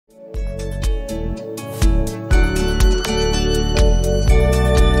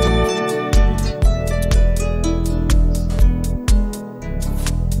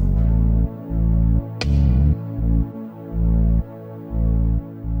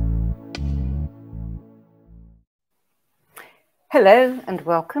Hello and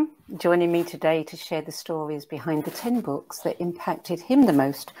welcome. Joining me today to share the stories behind the 10 books that impacted him the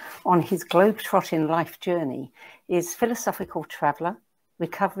most on his globe-trotting life journey is philosophical traveller,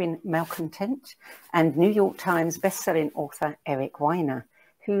 recovering malcontent, and New York Times bestselling author Eric Weiner,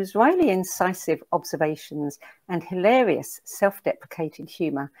 whose wryly incisive observations and hilarious self-deprecating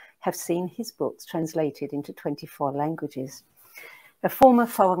humour have seen his books translated into 24 languages. A former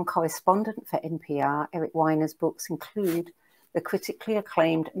foreign correspondent for NPR, Eric Weiner's books include the critically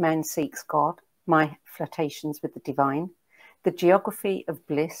acclaimed Man Seeks God, My Flirtations with the Divine, The Geography of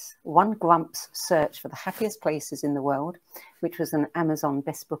Bliss, One Grump's Search for the Happiest Places in the World, which was an Amazon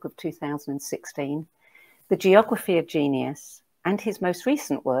Best Book of 2016, The Geography of Genius, and his most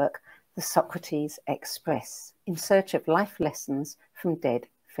recent work, The Socrates Express, In Search of Life Lessons from Dead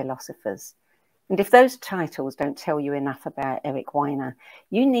Philosophers. And if those titles don't tell you enough about Eric Weiner,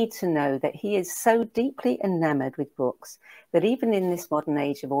 you need to know that he is so deeply enamored with books that even in this modern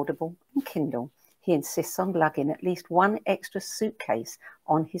age of Audible and Kindle, he insists on lugging at least one extra suitcase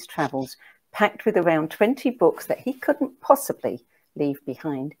on his travels, packed with around 20 books that he couldn't possibly leave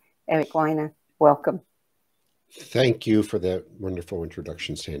behind. Eric Weiner, welcome. Thank you for that wonderful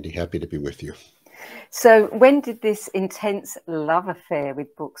introduction, Sandie. Happy to be with you. So when did this intense love affair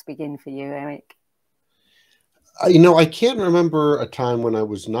with books begin for you, Eric? I can't remember a time when I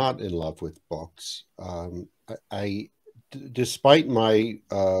was not in love with books. Despite my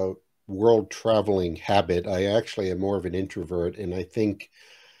world traveling habit, I actually am more of an introvert. And I think,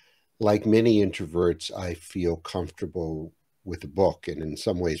 like many introverts, I feel comfortable with a book, and in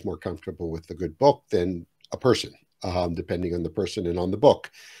some ways more comfortable with a good book than a person, depending on the person and on the book.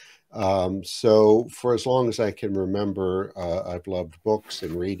 So for as long as I can remember, I've loved books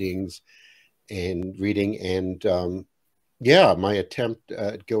and reading. And yeah, my attempt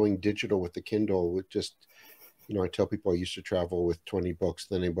at going digital with the Kindle would just, I tell people I used to travel with 20 books,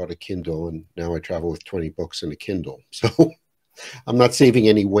 then I bought a Kindle, and now I travel with 20 books and a Kindle. So I'm not saving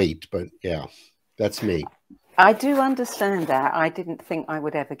any weight, but yeah, that's me. I do understand that. I didn't think I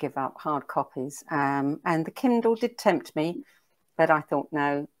would ever give up hard copies. And the Kindle did tempt me, but I thought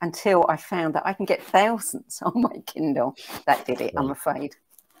no, until I found that I can get thousands on my Kindle. That did it, right. I'm afraid.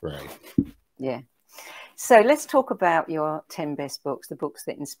 Right. Yeah. So let's talk about your 10 best books, the books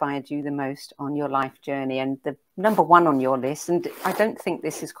that inspired you the most on your life journey. And the number one on your list, and I don't think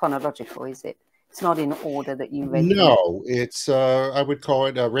this is chronological, is it? It's not in order that you read. No, it's, I would call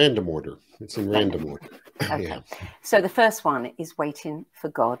it a random order. It's in random order. Okay. Yeah. So the first one is Waiting for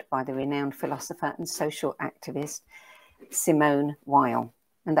God by the renowned philosopher and social activist Simone Weil.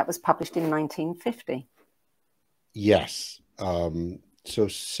 And that was published in 1950. Yes. So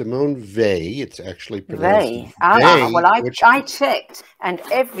Simone Weil, it's actually pronounced Weil. Weil. Well, I checked, and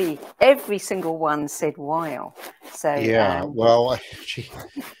every single one said Weil. So yeah, well,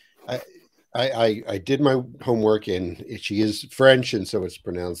 I did my homework, and she is French, and so it's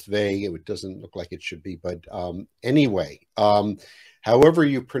pronounced Weil. It doesn't look like it should be, but anyway, however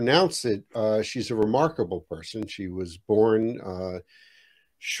you pronounce it, she's a remarkable person. She was born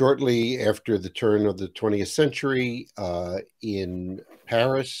shortly after the turn of the 20th century in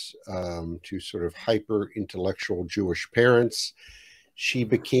Paris to sort of hyper-intellectual Jewish parents. She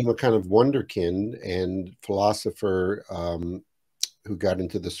became a kind of wonderkind and philosopher who got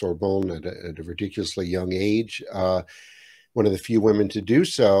into the Sorbonne at a ridiculously young age, one of the few women to do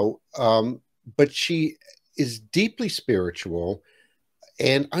so. But she is deeply spiritual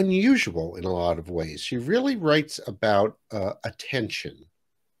and unusual in a lot of ways. She really writes about attention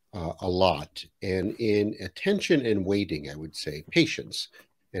a lot, and in attention and waiting, I would say patience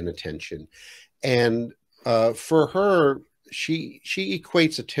and attention. And for her, she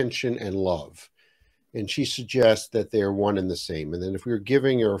equates attention and love, and she suggests that they're one and the same. And then if we're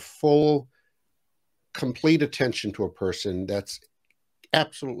giving her full, complete attention to a person, that's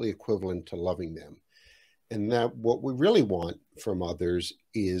absolutely equivalent to loving them. And that what we really want from others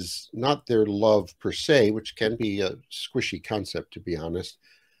is not their love per se, which can be a squishy concept, to be honest,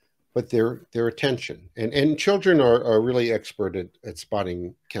 but their attention. And children are really expert at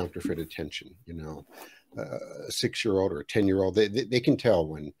spotting counterfeit attention. A 6-year-old or a 10-year-old, they can tell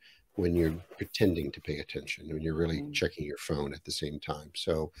when you're pretending to pay attention, when you're really checking your phone at the same time.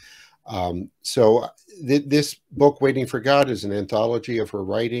 So this book, Waiting for God, is an anthology of her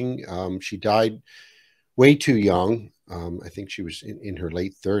writing. She died way too young. I think she was in her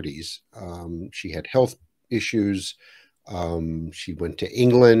late 30s. She had health issues. She went to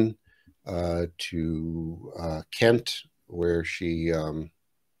England, to Kent, where she,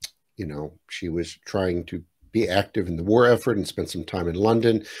 she was trying to be active in the war effort and spent some time in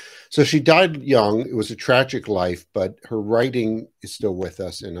London. So she died young. It was a tragic life, but her writing is still with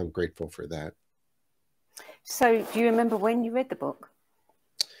us, and I'm grateful for that. So do you remember when you read the book?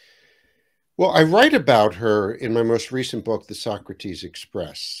 Well, I write about her in my most recent book, The Socrates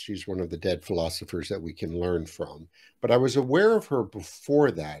Express. She's one of the dead philosophers that we can learn from. But I was aware of her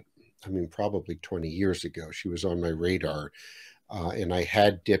before that. I mean, probably 20 years ago. She was on my radar, and I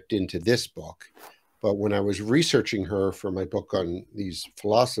had dipped into this book. But when I was researching her for my book on these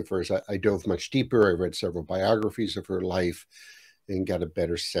philosophers, I dove much deeper. I read several biographies of her life and got a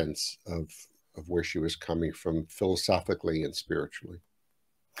better sense of where she was coming from philosophically and spiritually.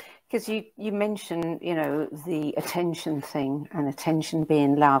 Because you mentioned, you know, the attention thing, and attention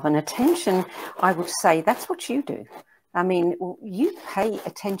being love. And attention, I would say, that's what you do. I mean, you pay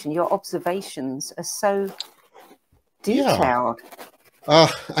attention. Your observations are so detailed. Yeah.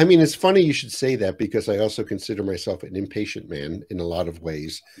 I mean, it's funny you should say that, because I also consider myself an impatient man in a lot of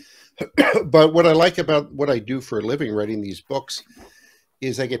ways. But what I like about what I do for a living, writing these books,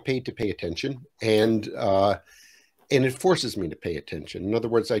 is I get paid to pay attention. And it forces me to pay attention. In other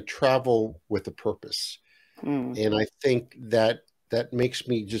words, I travel with a purpose. And I think that makes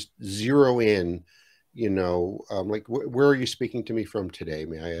me just zero in, you know, like, where are you speaking to me from today,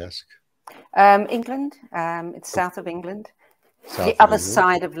 may I ask? England. It's south of England. South the of other England.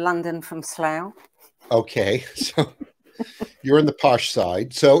 side of London from Slough. Okay. So you're in the posh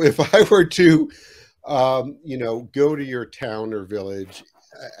side. So if I were to, you know, go to your town or village,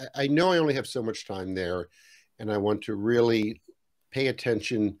 I know I only have so much time there, and I want to really pay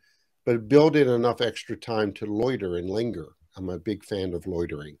attention, but build in enough extra time to loiter and linger. I'm a big fan of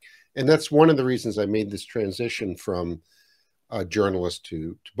loitering. And that's one of the reasons I made this transition from a journalist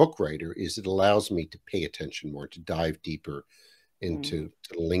to book writer, is it allows me to pay attention more, to dive deeper, and to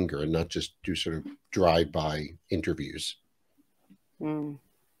linger, and not just do sort of drive-by interviews. Do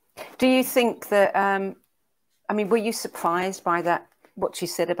you think that, I mean, were you surprised by that, what you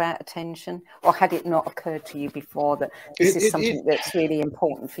said about attention, or had it not occurred to you before that this is something that's really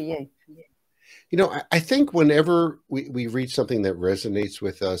important for you? You know, I think whenever we read something that resonates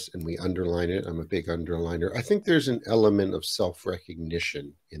with us and we underline it, I'm a big underliner, I think there's an element of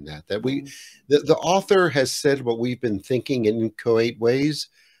self-recognition in that the author has said what we've been thinking in inchoate ways,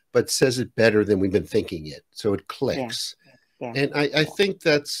 but says it better than we've been thinking it. So it clicks. Yeah. And I think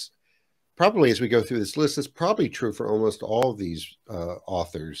that's probably, as we go through this list, it's probably true for almost all of these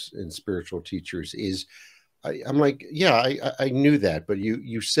authors and spiritual teachers, is I'm like, yeah, I knew that, but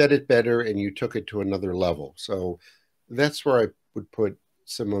you said it better and you took it to another level. So that's where I would put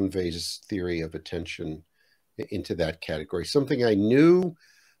Simone Weil's theory of attention into that category. Something I knew,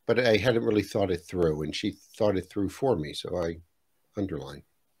 but I hadn't really thought it through, and she thought it through for me. So I underline.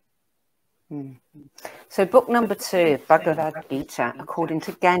 So book number 2, Bhagavad Gita, according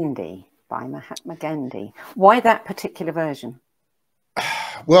to Gandhi, by Mahatma Gandhi. Why that particular version?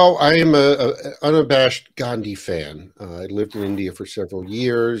 Well, I am an unabashed Gandhi fan. I lived in India for several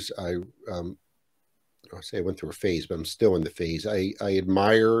years. I'll say I went through a phase, but I'm still in the phase. I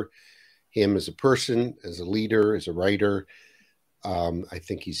admire him as a person, as a leader, as a writer. I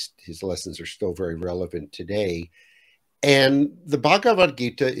think his lessons are still very relevant today. And the Bhagavad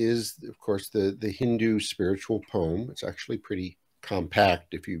Gita is, of course, the Hindu spiritual poem. It's actually pretty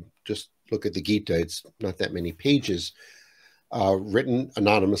compact. If you just look at the Gita, it's not that many pages. Written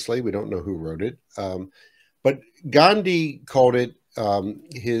anonymously. We don't know who wrote it. But Gandhi called it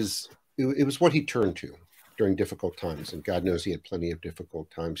it was what he turned to during difficult times. And God knows he had plenty of difficult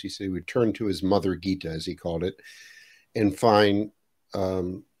times. He said he would turn to his mother Gita, as he called it, and find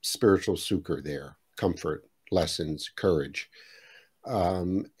spiritual succor there, comfort, lessons, courage.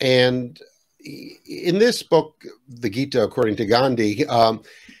 And in this book, the Gita, according to Gandhi,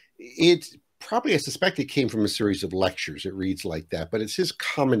 it's probably, I suspect it came from a series of lectures. It reads like that, but it's his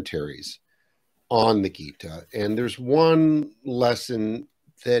commentaries on the Gita. And there's one lesson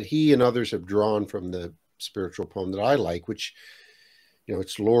that he and others have drawn from the spiritual poem that I like, which, you know,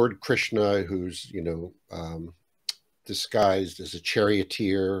 it's Lord Krishna, who's, you know, disguised as a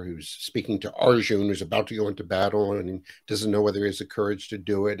charioteer, who's speaking to Arjun, who's about to go into battle and doesn't know whether he has the courage to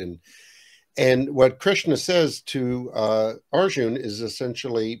do it. And what Krishna says to Arjun is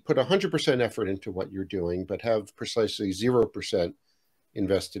essentially, put 100% effort into what you're doing, but have precisely 0%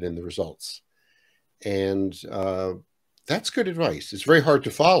 invested in the results. And that's good advice. It's very hard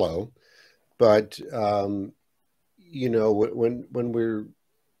to follow, but you know, when we're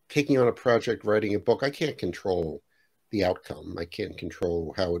taking on a project, writing a book, I can't control the outcome. I can't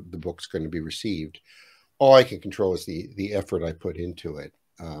control how the book's going to be received. All I can control is the effort I put into it.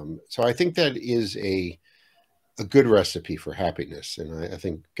 So I think that is a a good recipe for happiness. And I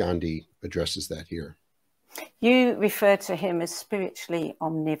think Gandhi addresses that here. You refer to him as spiritually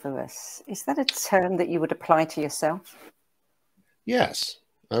omnivorous. Is that a term that you would apply to yourself? Yes,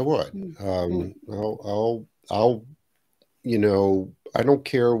 I would. I'll, you know, I don't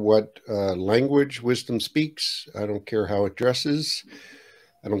care what language wisdom speaks. I don't care how it dresses.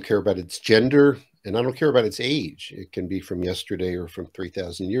 I don't care about its gender, and I don't care about its age. It can be from yesterday or from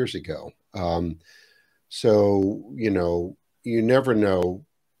 3,000 years ago. So, you know, you never know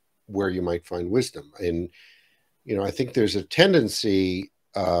where you might find wisdom. And, you know, I think there's a tendency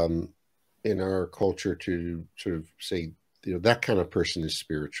in our culture to sort of say, you know, that kind of person is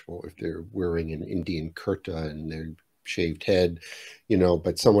spiritual if they're wearing an Indian kurta and their shaved head, you know,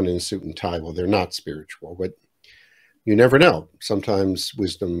 but someone in a suit and tie, well, they're not spiritual. But you never know. Sometimes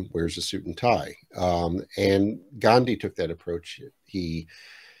wisdom wears a suit and tie. And Gandhi took that approach. He,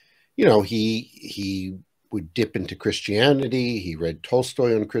 you know, he would dip into Christianity. He read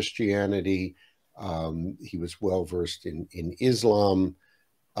Tolstoy on Christianity. He was well versed in Islam.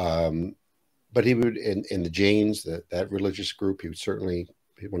 But he would, in the Jains, that religious group, he would certainly,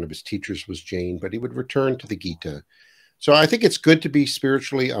 one of his teachers was Jain, but he would return to the Gita. So I think it's good to be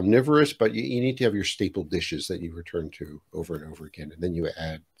spiritually omnivorous, but you need to have your staple dishes that you return to over and over again. And then you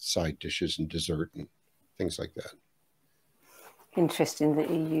add side dishes and dessert and things like that. Interesting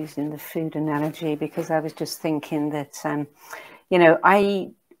that you're using the food analogy, because I was just thinking that, you know, I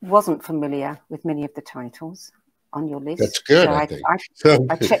wasn't familiar with many of the titles on your list. That's good, so I think.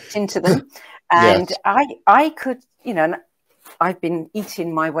 I checked into them, and yes. I could, you know, I've been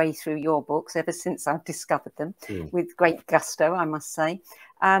eating my way through your books ever since I've discovered them with great gusto, I must say.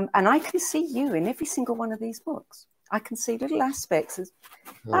 And I can see you in every single one of these books. I can see little aspects of,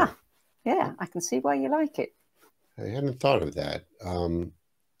 yeah, I can see why you like it. I hadn't thought of that.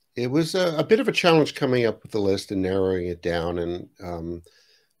 It was a bit of a challenge coming up with the list and narrowing it down. And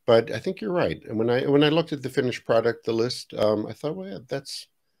but I think you're right. And when I looked at the finished product, the list, I thought, well, yeah, that's,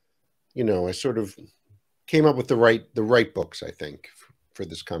 you know, I sort of came up with the right books, I think, for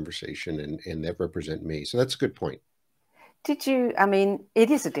this conversation and that represent me. So that's a good point. Did you, I mean,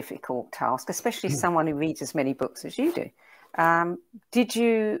 it is a difficult task, especially someone who reads as many books as you do. Did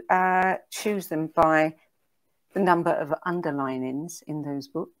you choose them by the number of underlinings in those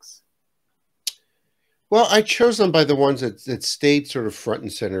books? Well, I chose them by the ones that stayed sort of front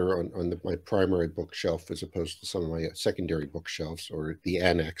and center on my primary bookshelf, as opposed to some of my secondary bookshelves or the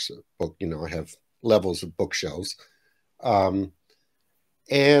annex book. You know, I have levels of bookshelves. And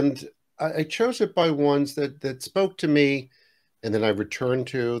I chose it by ones that spoke to me, and then I returned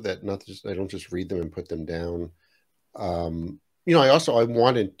to that. I don't just read them and put them down. You know, I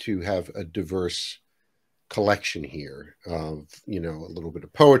wanted to have a diverse collection here of, you know, a little bit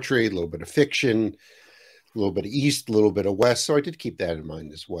of poetry, a little bit of fiction, a little bit of East, a little bit of West. So I did keep that in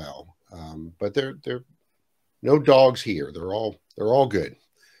mind as well. But they're no dogs here. They're all good.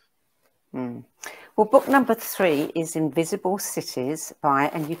 Well, book number 3 is Invisible Cities by,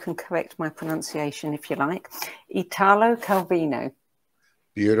 and you can correct my pronunciation if you like, Italo Calvino.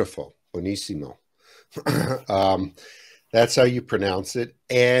 Beautiful. Buonissimo. That's how you pronounce it.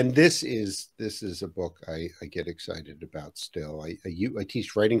 And this is a book I get excited about still. I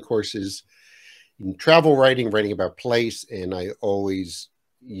teach writing courses in travel writing about place, and I always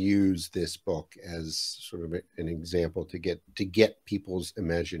use this book as sort of an example to get people's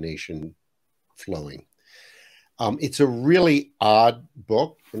imagination flowing. It's a really odd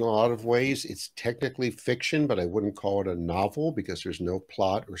book in a lot of ways. It's technically fiction, but I wouldn't call it a novel because there's no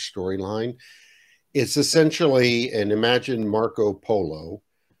plot or storyline. It's essentially imagine Marco Polo,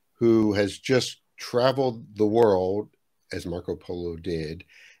 who has just traveled the world as Marco Polo did,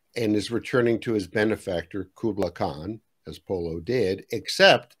 and is returning to his benefactor, Kublai Khan, as Polo did,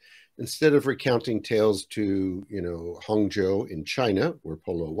 except instead of recounting tales to, you know, Hangzhou in China, where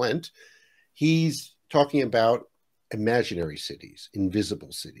Polo went, he's talking about imaginary cities,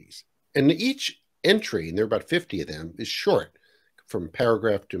 invisible cities. And each entry, and there are about 50 of them, is short, from a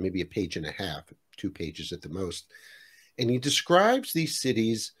paragraph to maybe a page and a half, 2 pages at the most. And he describes these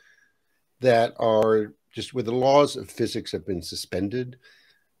cities that are just where the laws of physics have been suspended,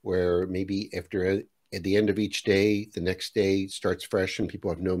 where maybe at the end of each day, the next day starts fresh and people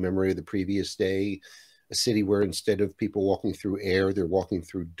have no memory of the previous day. A city where instead of people walking through air, they're walking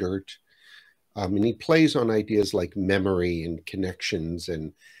through dirt. And he plays on ideas like memory and connections.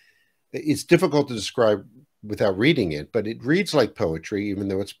 And it's difficult to describe without reading it, but it reads like poetry, even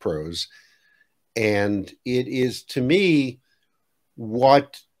though it's prose. And it is, to me,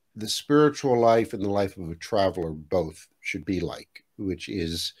 what the spiritual life and the life of a traveler both should be like, which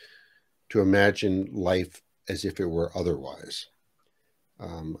is to imagine life as if it were otherwise.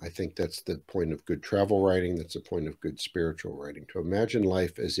 I think that's the point of good travel writing. That's the point of good spiritual writing, to imagine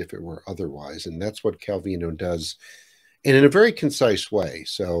life as if it were otherwise. And that's what Calvino does, and in a very concise way.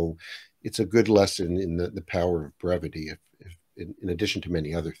 So it's a good lesson in the power of brevity, in addition to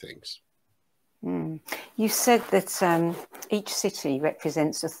many other things. Mm. You said that each city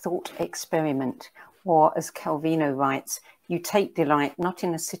represents a thought experiment, or as Calvino writes, you take delight not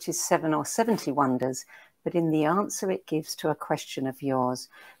in a city's 7 or 70 wonders, but in the answer it gives to a question of yours,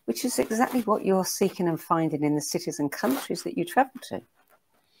 which is exactly what you're seeking and finding in the cities and countries that you travel to.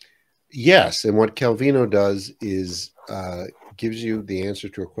 Yes, and what Calvino does is gives you the answer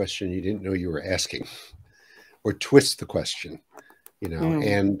to a question you didn't know you were asking, or twist the question, you know.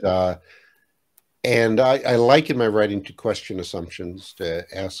 And I like in my writing to question assumptions, to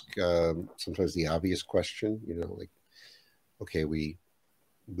ask sometimes the obvious question, you know, like, okay, we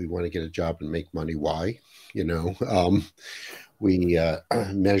want to get a job and make money. Why? You know, we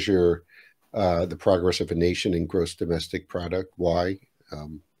measure the progress of a nation in gross domestic product. Why?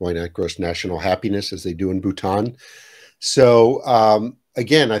 Why not gross national happiness, as they do in Bhutan? So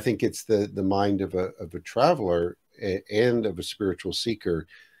again, I think it's the mind of a traveler and of a spiritual seeker.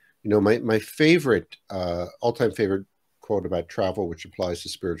 You know, my favorite, all-time favorite quote about travel, which applies to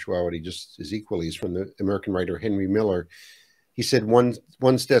spirituality just as equally, is from the American writer Henry Miller. He said,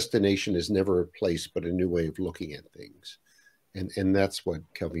 one's destination is never a place, but a new way of looking at things. And that's what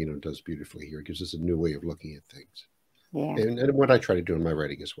Calvino does beautifully here. It gives us a new way of looking at things. Yeah. And what I try to do in my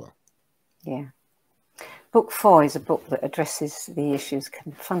writing as well. Yeah. Book 4 is a book that addresses the issues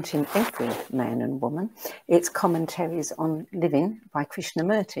confronting every man and woman. It's Commentaries on Living by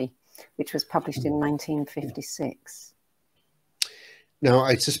Krishnamurti, which was published in 1956. Now,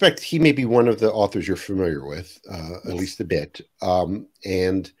 I suspect he may be one of the authors you're familiar with, at least a bit.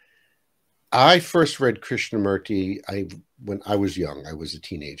 And I first read Krishnamurti when I was young. I was a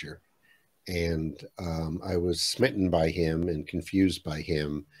teenager. And I was smitten by him and confused by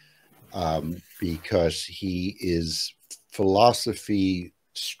him because he is philosophy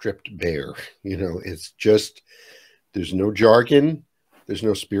stripped bare. You know, it's just, there's no jargon. There's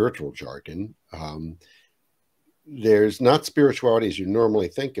no spiritual jargon. There's not spirituality as you normally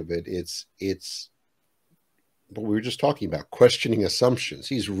think of it. It's what we were just talking about, questioning assumptions.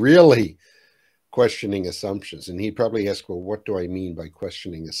 He's really questioning assumptions. And he probably asked, well, what do I mean by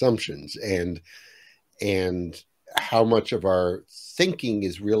questioning assumptions? And how much of our thinking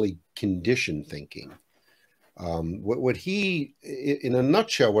is really conditioned thinking. What he, in a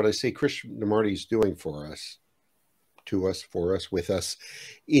nutshell, what I say Krishnamurti is doing for us, to us, for us, with us,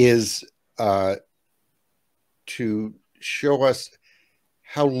 is to show us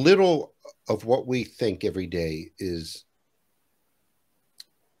how little of what we think every day is,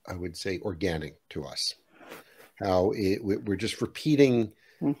 I would say, organic to us. How we're just repeating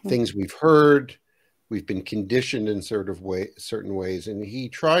things we've heard. We've been conditioned in certain ways. And he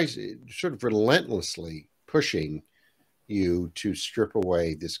tries sort of relentlessly pushing you to strip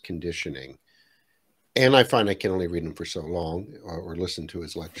away this conditioning. And I find I can only read him for so long or listen to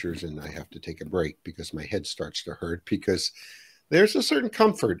his lectures, and I have to take a break because my head starts to hurt, because there's a certain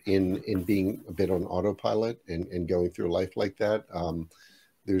comfort in being a bit on autopilot and going through life like that.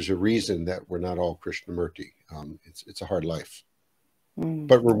 There's a reason that we're not all Krishnamurti. It's a hard life,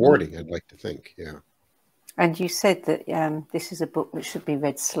 but rewarding, I'd like to think. Yeah. And you said that this is a book that should be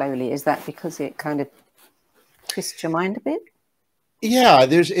read slowly. Is that because it kind of twists your mind a bit? Yeah,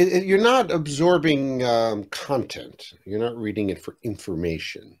 you're not absorbing content. You're not reading it for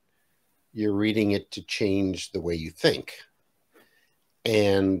information. You're reading it to change the way you think.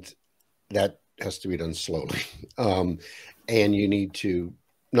 And that has to be done slowly. And you need to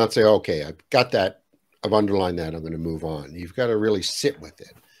not say, okay, I've got that, I've underlined that, I'm going to move on. You've got to really sit with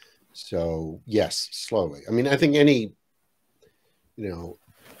it. So yes, slowly. I mean, I think any,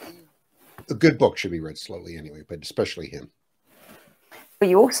 a good book should be read slowly anyway, but especially him. But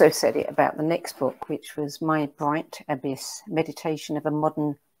you also said it about the next book, which was My Bright Abyss, Meditation of a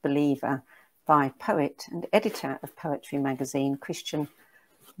Modern Believer, by poet and editor of Poetry magazine, Christian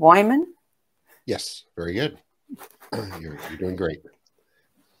Weiner. Yes, very good. You're doing great.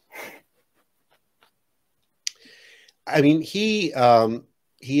 I mean, he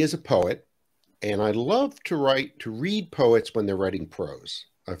is a poet, and I love to read poets when they're writing prose.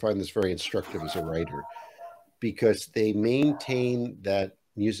 I find this very instructive as a writer, because they maintain that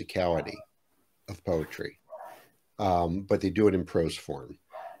musicality of poetry, but they do it in prose form.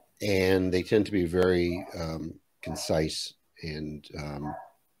 And they tend to be very concise and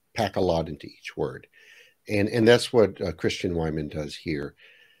pack a lot into each word. And that's what Christian Weiner does here.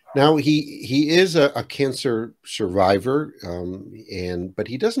 Now he is a cancer survivor, but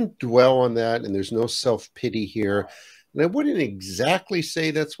he doesn't dwell on that, and there's no self-pity here. And I wouldn't exactly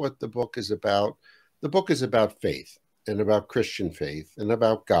say that's what the book is about. The book is about faith and about Christian faith and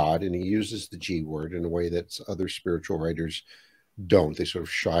about God, and he uses the G word in a way that other spiritual writers don't. They sort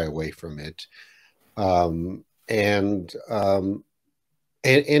of shy away from it.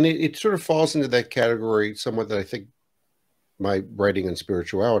 It sort of falls into that category somewhat that I think my writing on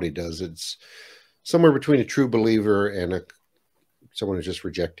spirituality does. It's somewhere between a true believer and someone who's just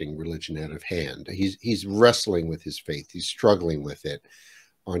rejecting religion out of hand. He's wrestling with his faith. He's struggling with it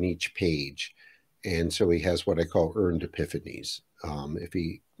on each page. And so he has what I call earned epiphanies. If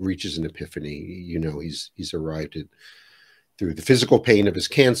he reaches an epiphany, you know, he's arrived at through the physical pain of his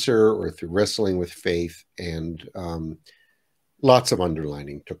cancer or through wrestling with faith. And lots of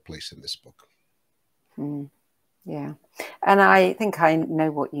underlining took place in this book. Yeah. And I think I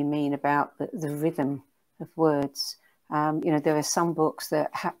know what you mean about the rhythm of words. You know, there are some books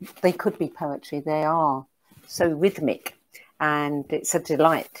that they could be poetry. They are so rhythmic, and it's a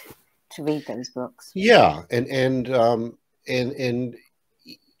delight to read those books. Yeah. And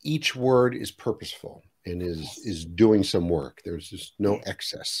each word is purposeful and is doing some work. There's just no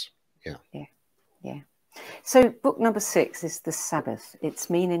excess. Yeah. Yeah. Yeah. So book number 6 is The Sabbath. It's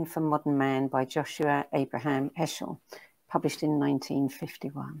Meaning for Modern Man by Joshua Abraham Heschel, published in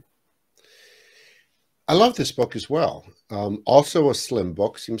 1951. I love this book as well. Also a slim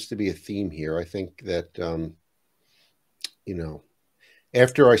book, seems to be a theme here. I think that, you know,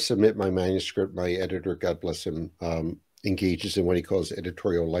 after I submit my manuscript, my editor, God bless him, engages in what he calls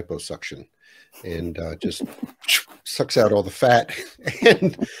editorial liposuction and just sucks out all the fat.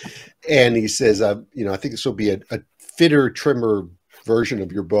 And he says, you know, I think this will be a fitter, trimmer version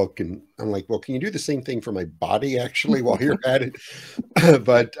of your book. And I'm like, well, can you do the same thing for my body actually while you're at it?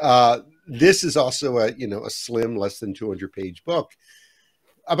 But this is also a slim, less than 200-page book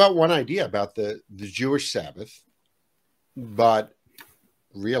about one idea about the Jewish Sabbath. But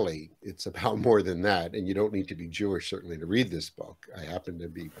really, it's about more than that. And you don't need to be Jewish, certainly, to read this book. I happen to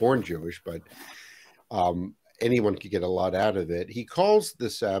be born Jewish, but anyone could get a lot out of it. He calls the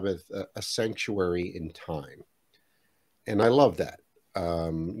Sabbath a sanctuary in time. And I love that.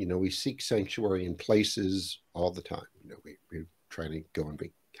 You know, we seek sanctuary in places all the time. You know, we're trying to go on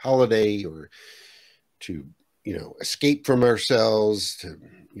a holiday or to, you know, escape from ourselves, to,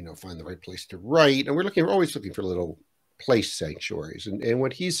 you know, find the right place to write. And we're always looking for little place sanctuaries. And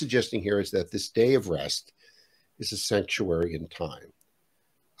what he's suggesting here is that this day of rest is a sanctuary in time.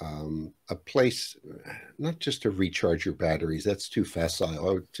 A place, not just to recharge your batteries, that's too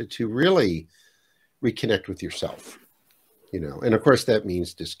facile, to really reconnect with yourself, you know. And of course, that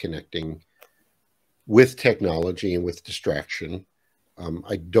means disconnecting with technology and with distraction.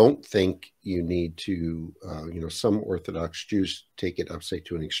 I don't think you need to, you know, some Orthodox Jews take it up, say,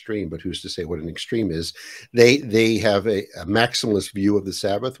 to an extreme, but who's to say what an extreme is? They have a maximalist view of the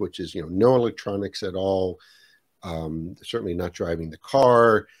Sabbath, which is, you know, no electronics at all, certainly not driving the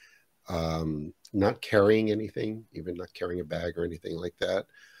car, not carrying anything, even not carrying a bag or anything like that.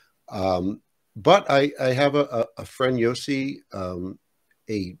 But I have a friend, Yossi,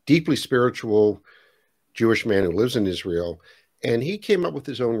 a deeply spiritual Jewish man who lives in Israel, and he came up with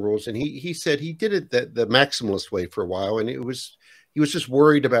his own rules. And he said he did it the maximalist way for a while, and he was just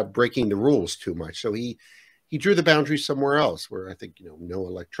worried about breaking the rules too much. So he drew the boundaries somewhere else, where I think, you know, no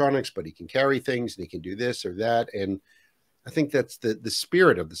electronics, but he can carry things and he can do this or that. And I think that's the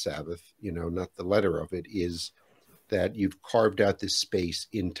spirit of the Sabbath, you know, not the letter of it, is that you've carved out this space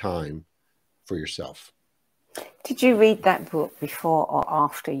in time for yourself. Did you read that book before or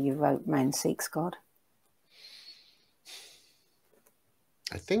after you wrote Man Seeks God?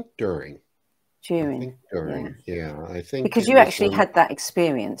 I think during. During. Yeah. I think because you actually had that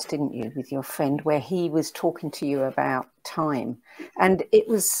experience, didn't you, with your friend, where he was talking to you about time, and it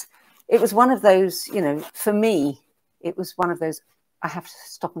was one of those, you know, for me, it was one of those, I have to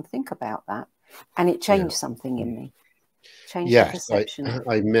stop and think about that, and it changed something in me. Changed the perception.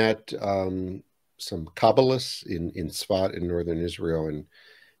 I met some Kabbalists in Tzfat in northern Israel,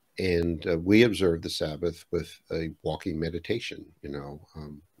 and we observed the Sabbath with a walking meditation, you know,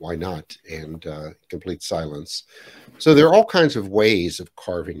 why not? And complete silence. So there are all kinds of ways of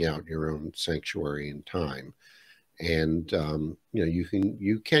carving out your own sanctuary in time. And, you know,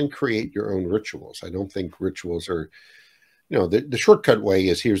 you can create your own rituals. I don't think rituals are, you know, the shortcut way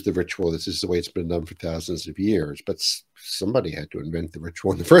is, here's the ritual. This is the way it's been done for thousands of years. But somebody had to invent the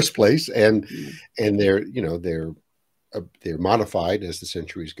ritual in the first place. And they're, you know, they're modified as the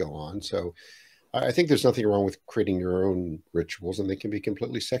centuries go on. So I think there's nothing wrong with creating your own rituals, and they can be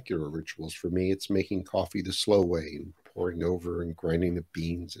completely secular rituals. For me, it's making coffee the slow way and pouring over and grinding the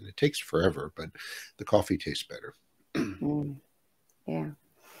beans, and it takes forever, but the coffee tastes better. Yeah.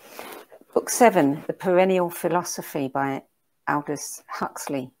 Book 7, The Perennial Philosophy by Aldous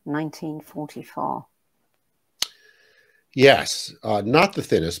Huxley, 1944. Yes, not the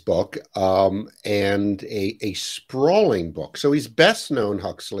thinnest book, and a sprawling book. So he's best known,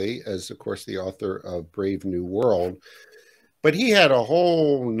 Huxley, as, of course, the author of Brave New World, but he had a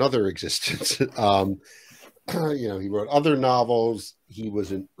whole nother existence. You know, he wrote other novels. He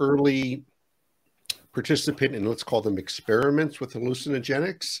was an early participant in, let's call them, experiments with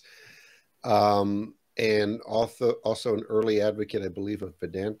hallucinogenics, and also an early advocate, I believe, of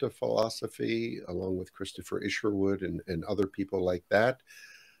Vedanta philosophy, along with Christopher Isherwood and other people like that.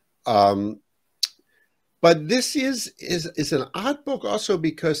 But this is an odd book also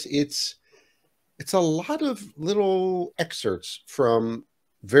because it's a lot of little excerpts from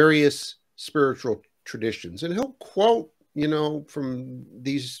various spiritual traditions, and he'll quote, you know, from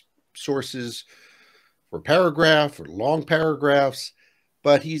these sources for a paragraph or long paragraphs.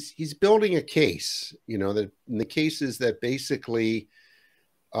 But he's building a case, you know, that in the case is that basically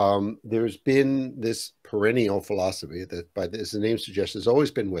there's been this perennial philosophy that, as the name suggests, has always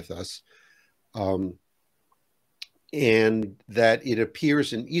been with us, and that it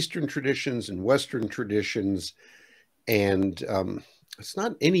appears in Eastern traditions and Western traditions, and it's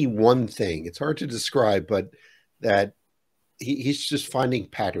not any one thing. It's hard to describe, but that he's just finding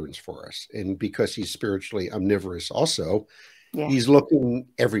patterns for us, and because he's spiritually omnivorous, also. Yeah. He's looking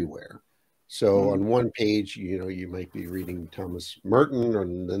everywhere. So on one page, you know, you might be reading Thomas Merton.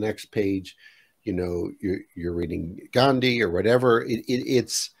 On the next page, you know, you're reading Gandhi or whatever.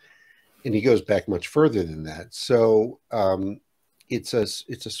 It's, and he goes back much further than that. So it's a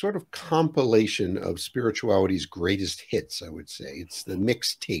sort of compilation of spirituality's greatest hits, I would say. It's the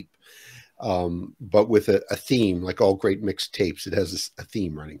mixtape, but with a theme. Like all great mixed tapes, it has a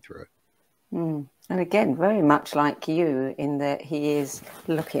theme running through it. And again, very much like you, in that he is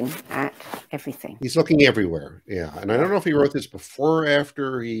looking at everything. He's looking everywhere, yeah. And I don't know if he wrote this before or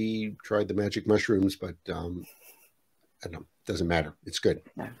after he tried the magic mushrooms, but I don't know. Doesn't matter. It's good.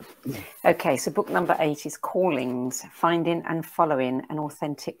 No. Okay, so book number 8 is Callings, Finding and Following an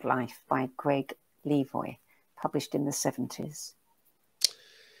Authentic Life by Greg Levoy, published in the 70s.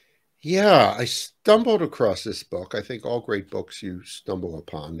 Yeah, I stumbled across this book. I think all great books you stumble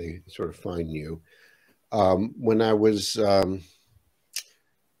upon, they sort of find you. When I was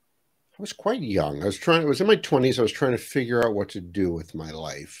quite young. I was in my 20s. I was trying to figure out what to do with my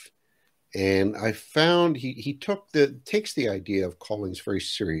life. And I found he takes the idea of callings very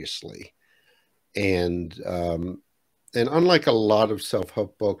seriously. And unlike a lot of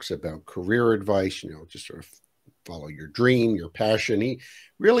self-help books about career advice, you know, just sort of follow your dream, your passion, he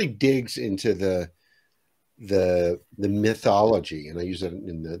really digs into the mythology. And I use it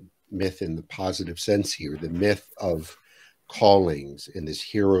in the myth in the positive sense here, the myth of callings and this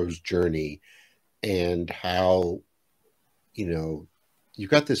hero's journey, and how, you know, you've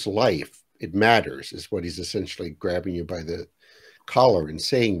got this life, it matters, is what he's essentially grabbing you by the collar and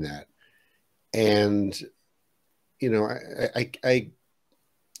saying that. And, you know, I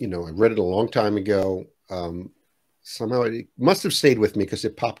read it a long time ago. Somehow it must have stayed with me because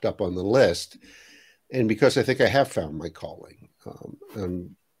it popped up on the list, and because I think I have found my calling.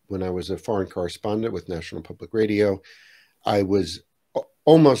 When I was a foreign correspondent with National Public Radio, I was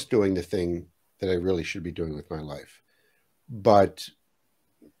almost doing the thing that I really should be doing with my life. But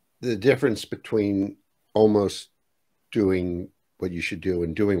the difference between almost doing what you should do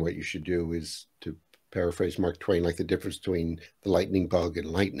and doing what you should do is, to paraphrase Mark Twain, like the difference between the lightning bug and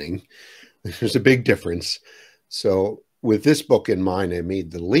lightning. There's a big difference. So with this book in mind, I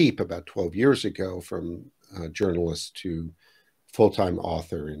made the leap about 12 years ago from journalist to full-time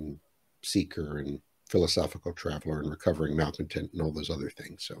author and seeker and philosophical traveler and recovering malcontent and all those other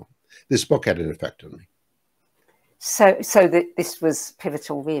things. So this book had an effect on me. So this was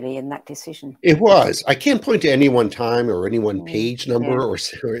pivotal, really, in that decision. It was. I can't point to any one time or any one page number or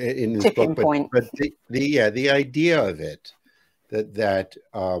in this tipping book, point. but the idea of it, that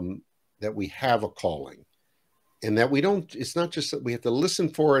we have a calling, and that we don't. It's not just that we have to listen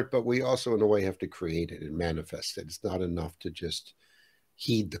for it, but we also, in a way, have to create it and manifest it. It's not enough to just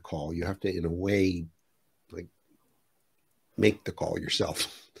heed the call. You have to, in a way, like, make the call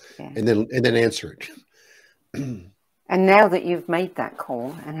yourself, and then answer it. And now that you've made that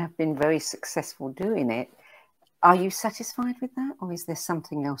call and have been very successful doing it, are you satisfied with that, or is there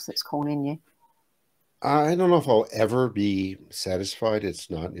something else that's calling you? I don't know if I'll ever be satisfied. It's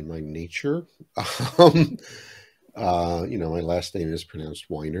not in my nature. Um, my last name is pronounced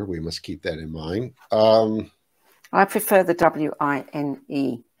Weiner. We must keep that in mind. I prefer the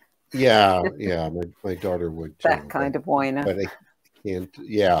W-I-N-E. Yeah, my daughter would too. That kind of Weiner. But I can't.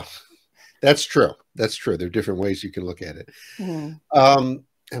 Yeah, that's true. That's true. There are different ways you can look at it. Am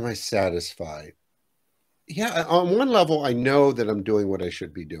I satisfied? Yeah, on one level, I know that I'm doing what I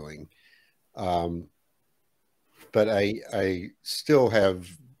should be doing. But I still have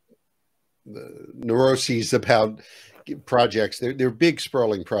neuroses about projects. They're big,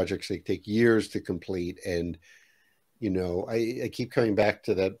 sprawling projects. They take years to complete. And, I keep coming back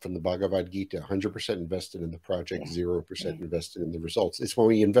to that from the Bhagavad Gita, 100% invested in the project, 0% invested in the results. It's when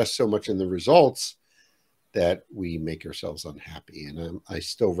we invest so much in the results that we make ourselves unhappy. And I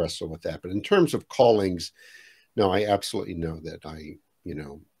still wrestle with that. But in terms of callings, no, I absolutely know that I,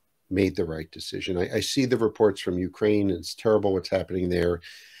 made the right decision. I see the reports from Ukraine. It's terrible what's happening there.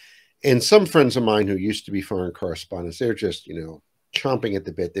 And some friends of mine who used to be foreign correspondents, they're just, chomping at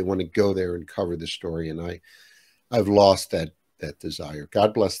the bit. They want to go there and cover the story. And I've lost that desire.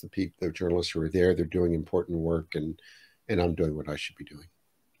 God bless the people, the journalists who are there. They're doing important work, and I'm doing what I should be doing.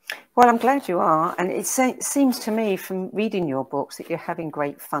 Well, I'm glad you are. And it seems to me from reading your books that you're having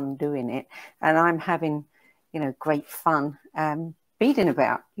great fun doing it. And I'm having, great fun reading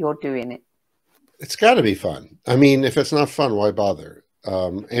about you're doing it. It's got to be fun. I mean, if it's not fun, why bother?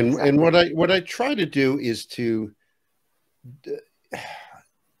 And what I try to do is to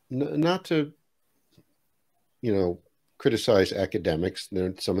not to criticize academics.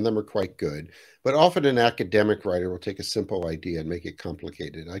 Some of them are quite good, but often an academic writer will take a simple idea and make it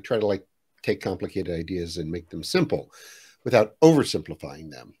complicated. I try to take complicated ideas and make them simple without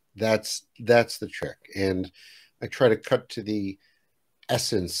oversimplifying them. That's the trick. And I try to cut to the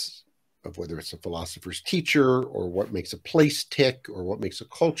essence of whether it's a philosopher's teacher or what makes a place tick or what makes a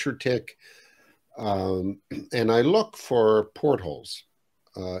culture tick. And I look for portholes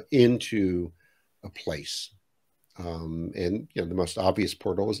into a place. And the most obvious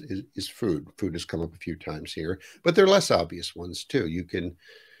portal is food. Food has come up a few times here, but there are less obvious ones too. You can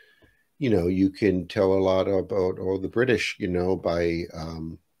tell a lot about the British, by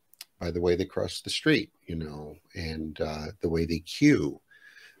the way they cross the street, and the way they queue,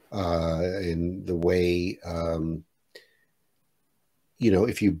 and the way,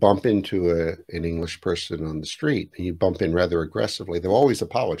 if you bump into an English person on the street and you bump in rather aggressively, they'll always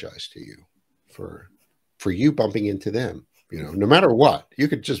apologize to you for you bumping into them, no matter what. You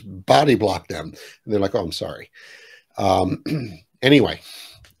could just body block them and they're like, oh, I'm sorry. Anyway,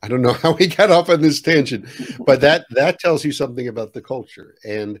 I don't know how we got off on this tangent, but that tells you something about the culture.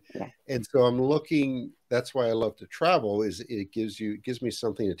 And so I'm looking, that's why I love to travel, is it gives me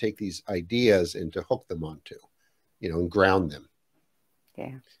something to take these ideas and to hook them onto, and ground them.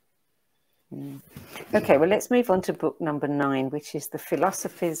 Yeah. Okay, well, let's move on to book number 9, which is The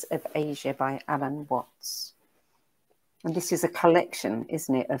Philosophies of Asia by Alan Watts. And this is a collection,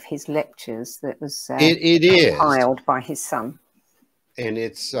 isn't it, of his lectures that was compiled by his son. And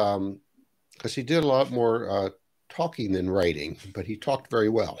it's because he did a lot more talking than writing, but he talked very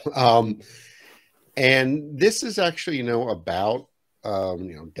well. And this is actually, about,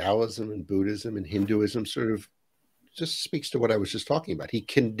 Taoism and Buddhism and Hinduism, sort of just speaks to what I was just talking about. He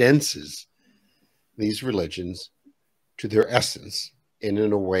condenses these religions to their essence and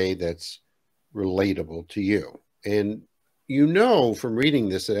in a way that's relatable to you. And from reading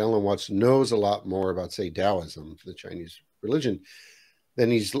this that Alan Watts knows a lot more about, say, Taoism, the Chinese religion,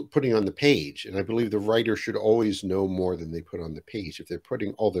 than he's putting on the page. And I believe the writer should always know more than they put on the page. If they're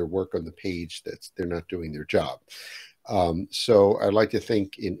putting all their work on the page, they're not doing their job. So I like to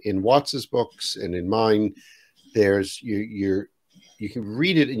think in Watts's books and in mine, there's you can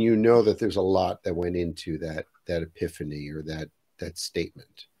read it and that there's a lot that went into that epiphany or that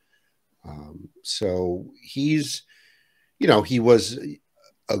statement. So he's, he was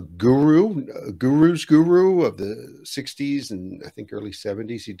a guru's guru of the 60s and I think early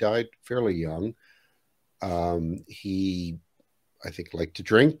 70s. He died fairly young. He, I think, liked to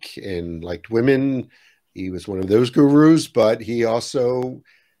drink and liked women. He was one of those gurus, but he also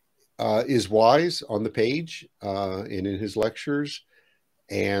is wise on the page and in his lectures.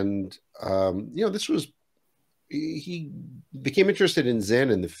 And, he became interested in Zen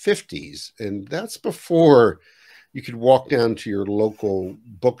in the 50s. And that's before you could walk down to your local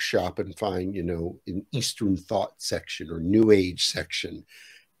bookshop and find, an Eastern thought section or New Age section.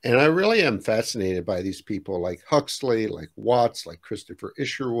 And I really am fascinated by these people like Huxley, like Watts, like Christopher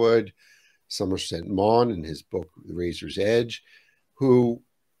Isherwood, Somerset Maugham in his book, The Razor's Edge, who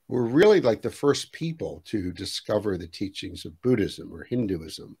were really like the first people to discover the teachings of Buddhism or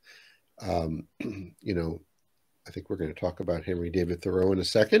Hinduism. You know, I think we're going to talk about Henry David Thoreau in a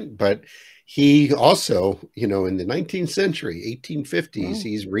second, but he also, you know, in the 19th century, 1850s,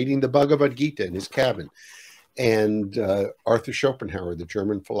 he's reading the Bhagavad Gita in his cabin. And Arthur Schopenhauer, the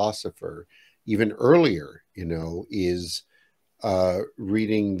German philosopher, even earlier, you know, is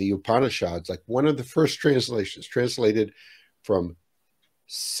reading the Upanishads, like one of the first translations, translated from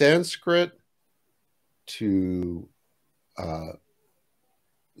Sanskrit to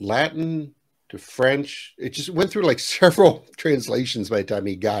Latin to French. It just went through like several translations by the time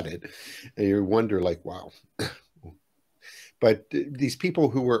he got it. And you wonder like, wow. But these people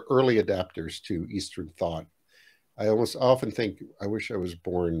who were early adapters to Eastern thought, I almost often think, I wish I was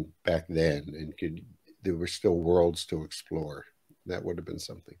born back then and there were still worlds to explore. That would have been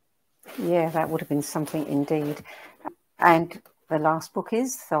something. Yeah, that would have been something indeed. And the last book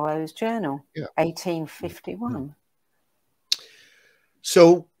is Thoreau's Journal, 1851.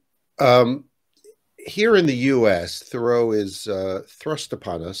 So here in the U.S., Thoreau is thrust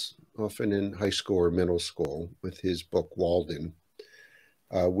upon us, often in high school or middle school, with his book Walden,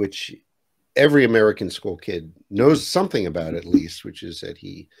 which every American school kid knows something about, at least, which is that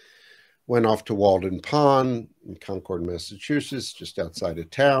he went off to Walden Pond in Concord, Massachusetts, just outside of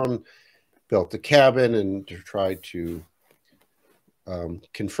town, built a cabin and tried to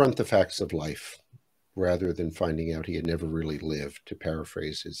confront the facts of life rather than finding out he had never really lived, to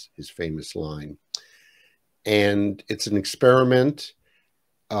paraphrase his famous line. And it's an experiment.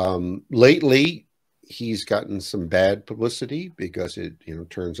 Lately, he's gotten some bad publicity because it, you know,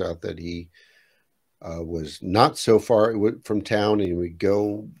 turns out that he was not so far from town, and he would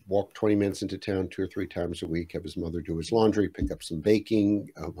go walk 20 minutes into town 2 or 3 times a week, have his mother do his laundry, pick up some baking,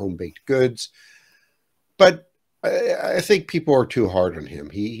 home-baked goods. But I think people are too hard on him.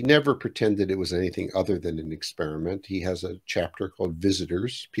 He never pretended it was anything other than an experiment. He has a chapter called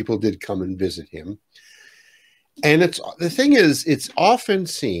Visitors. People did come and visit him. And the thing is, it's often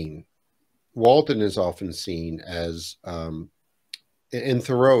seen, Walden is often seen as, and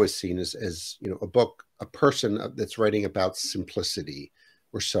Thoreau is seen as, you know, a person that's writing about simplicity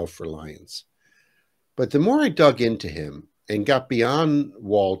or self-reliance. But the more I dug into him and got beyond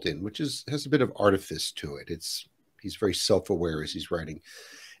Walden, which has a bit of artifice to it, he's very self-aware as he's writing,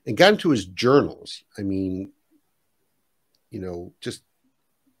 and got into his journals. I mean, you know, just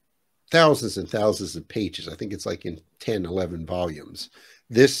thousands and thousands of pages. I think it's like in 10, 11 volumes.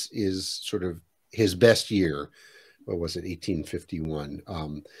 This is sort of his best year. What was it,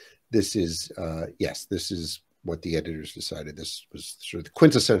 1851? This is, yes, this is what the editors decided. This was sort of the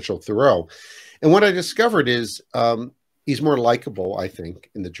quintessential Thoreau. And what I discovered is he's more likable, I think,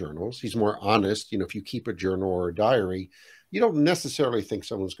 in the journals. He's more honest. You know, if you keep a journal or a diary, you don't necessarily think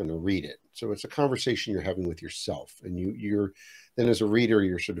someone's going to read it. So it's a conversation you're having with yourself. And you're then as a reader,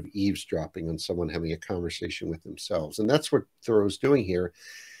 you're sort of eavesdropping on someone having a conversation with themselves. And that's what Thoreau's doing here.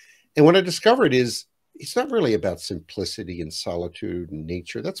 And what I discovered is it's not really about simplicity and solitude and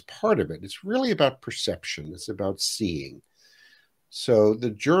nature. That's part of it. It's really about perception. It's about seeing. So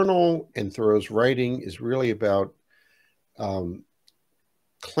the journal and Thoreau's writing is really about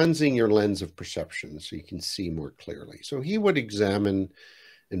cleansing your lens of perception so you can see more clearly. So he would examine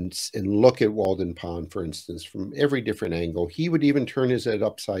and look at Walden Pond, for instance, from every different angle. He would even turn his head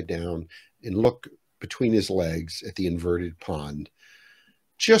upside down and look between his legs at the inverted pond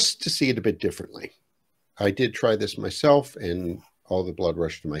just to see it a bit differently. I did try this myself, and all the blood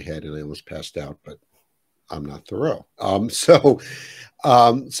rushed to my head, and I almost passed out, but I'm not Thoreau. So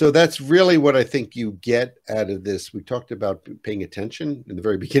that's really what I think you get out of this. We talked about paying attention in the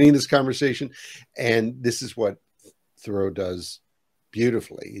very beginning of this conversation, and this is what Thoreau does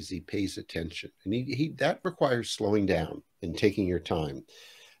beautifully, is he pays attention. And he that requires slowing down and taking your time.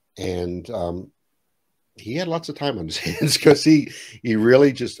 And he had lots of time on his hands because he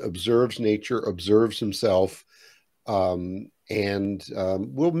really just observes nature, observes himself, and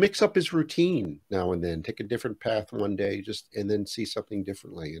will mix up his routine now and then, take a different path one day, and then see something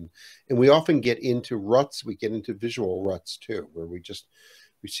differently. And we often get into ruts. We get into visual ruts too, where we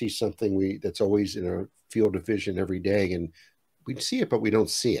see something that's always in our field of vision every day, and we see it, but we don't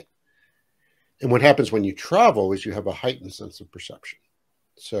see it. And what happens when you travel is you have a heightened sense of perception.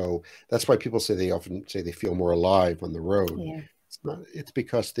 So that's why people say they often say they feel more alive on the road. Yeah. It's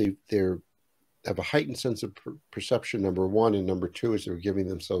because they have a heightened sense of perception, number one, and number two is they're giving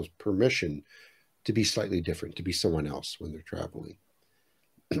themselves permission to be slightly different, to be someone else when they're traveling.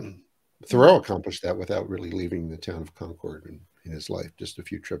 Thoreau accomplished that without really leaving the town of Concord in his life. Just a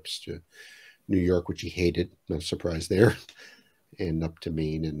few trips to New York, which he hated. No surprise there. and up to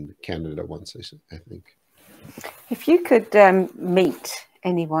Maine and Canada once, I think. If you could meet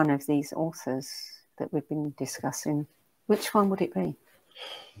any one of these authors that we've been discussing, which one would it be?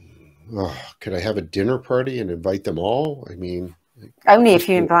 Oh, could I have a dinner party and invite them all? I mean, only if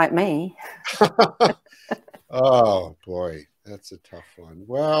you invite me. Oh boy, that's a tough one.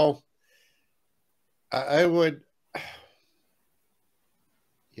 Well, I would.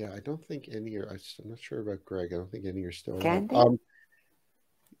 Yeah, I don't think any are. I'm not sure about Greg. I don't think any are still alive.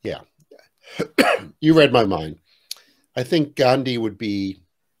 Yeah, you read my mind. I think Gandhi would be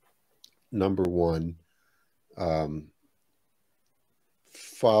number one,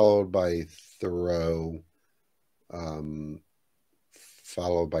 followed by Thoreau,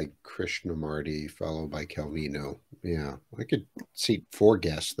 followed by Krishnamurti, followed by Calvino. Yeah, I could see 4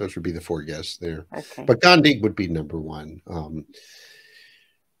 guests. Those would be the 4 guests there. Okay. But Gandhi would be number one.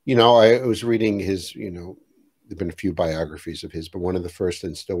 You know, I was reading his, you know, there've been a few biographies of his, but one of the first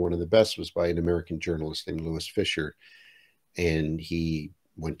and still one of the best was by an American journalist named Louis Fisher. And he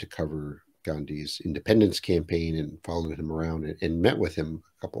went to cover Gandhi's independence campaign and followed him around and met with him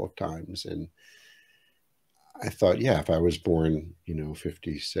a couple of times. And I thought, yeah, if I was born, you know,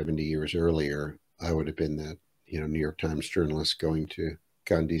 50, 70 years earlier, I would have been that, you know, New York Times journalist going to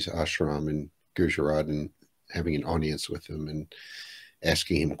Gandhi's ashram in Gujarat and having an audience with him and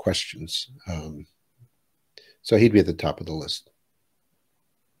asking him questions. So he'd be at the top of the list.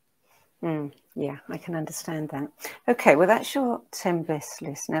 Yeah, I can understand that. Okay, well, that's your 10 best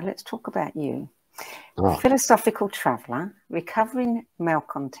list. Now let's talk about you. Philosophical traveller, recovering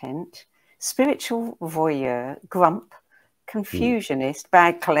malcontent, spiritual voyeur, grump, confusionist,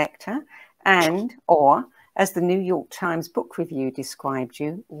 bag collector, and, or, as the New York Times book review described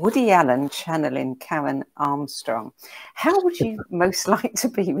you, Woody Allen channeling Karen Armstrong. How would you most like to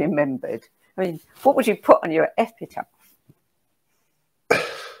be remembered? I mean, what would you put on your epitaph?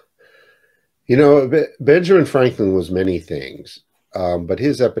 You know, Benjamin Franklin was many things, but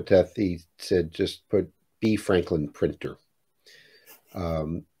his epitaph, he said, just put B. Franklin Printer,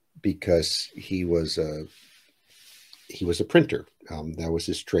 because he was a printer. That was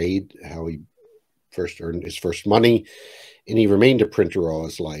his trade, how he first earned his first money, and he remained a printer all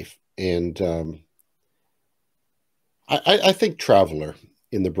his life. And I think traveler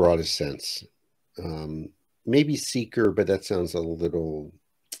in the broadest sense, maybe seeker, but that sounds a little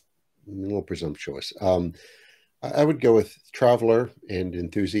presumptuous. I would go with traveler and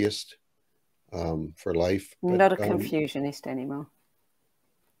enthusiast for life. Not a confusionist anymore.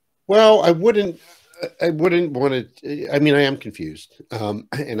 Well, I wouldn't want to. I mean, I am confused,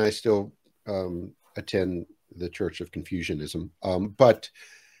 and I still attend the Church of Confucianism. But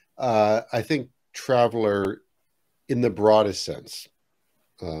I think traveler in the broadest sense,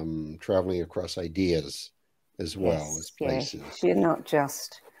 traveling across ideas as well as places. Yes. You're not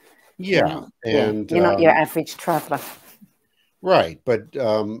just. Yeah, and you're not your average traveler. Right, but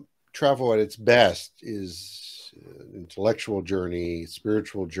travel at its best is an intellectual journey,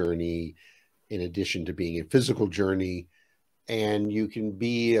 spiritual journey, in addition to being a physical journey. And you can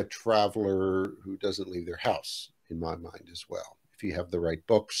be a traveler who doesn't leave their house, in my mind, as well, if you have the right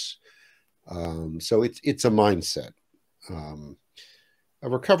books. So it's a mindset. A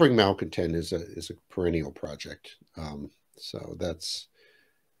recovering malcontent is a perennial project. So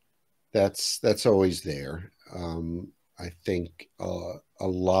that's always there. I think a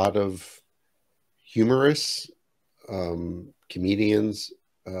lot of humorous comedians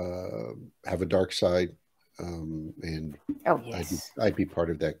have a dark side, and I'd be part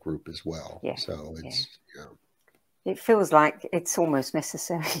of that group as well. Yeah. So it's it feels like it's almost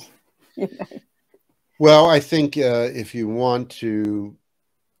necessary. You know? Well, I think if you want to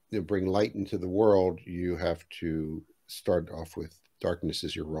bring light into the world, you have to start off with darkness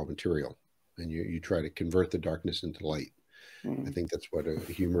as your raw material, and you try to convert the darkness into light. I think that's what a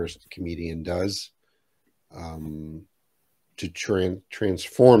humorist comedian does, to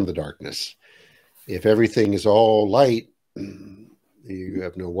transform the darkness. If everything is all light, you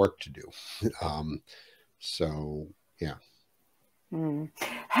have no work to do. So, yeah.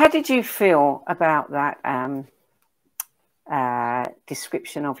 How did you feel about that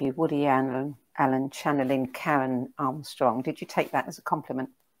description of you, Woody Allen channeling Karen Armstrong? Did you take that as a compliment?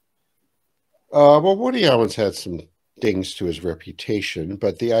 Well, Woody Allen's had some dings to his reputation,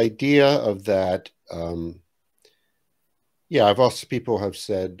 but the idea of that, I've also, people have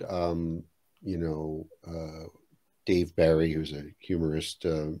said, Dave Barry, who's a humorist,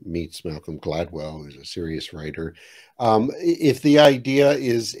 meets Malcolm Gladwell, who's a serious writer. If the idea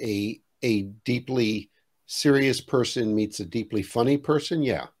is a deeply serious person meets a deeply funny person,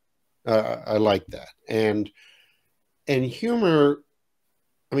 I like that. And And humor,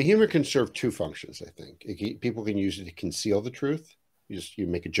 I mean, humor can serve two functions, I think. People can use it to conceal the truth. You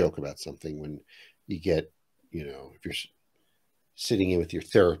make a joke about something when you get, you know, if you're sitting in with your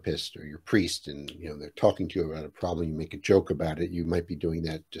therapist or your priest and, you know, they're talking to you about a problem, you make a joke about it. You might be doing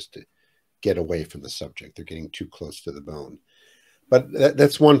that just to get away from the subject. They're getting too close to the bone. But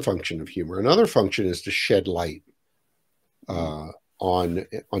that's one function of humor. Another function is to shed light on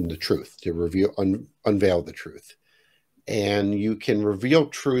the truth, to reveal, unveil the truth. And you can reveal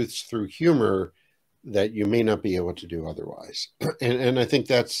truths through humor that you may not be able to do otherwise. And I think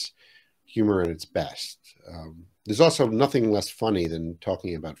that's humor at its best. There's also nothing less funny than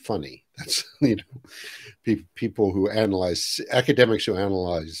talking about funny. That's, you know, people who analyze, academics who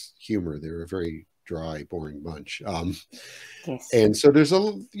analyze humor, they're a very dry, boring bunch. Yes. And so there's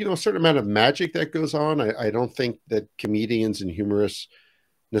a, you know, a certain amount of magic that goes on. I don't think that comedians and humorists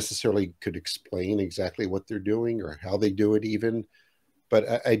necessarily could explain exactly what they're doing or how they do it even.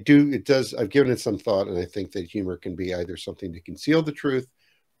 But I've given it some thought, and I think that humor can be either something to conceal the truth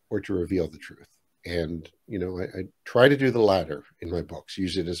or to reveal the truth. And, you know, I try to do the latter in my books,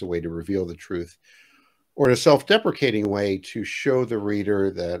 use it as a way to reveal the truth, or in a self-deprecating way to show the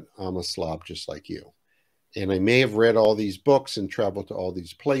reader that I'm a slob just like you. And I may have read all these books and traveled to all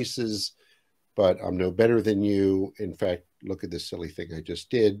these places, but I'm no better than you. In fact, look at this silly thing I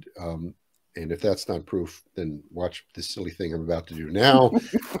just did. And if that's not proof, then watch this silly thing I'm about to do now.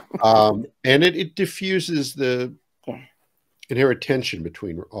 And it diffuses the inherent tension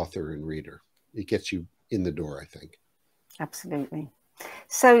between author and reader. It gets you in the door, I think. Absolutely.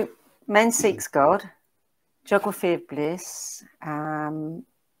 So, Man Seeks God, Geography of Bliss,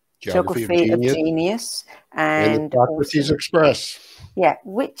 Geography of Genius, and the Socrates Express. Yeah.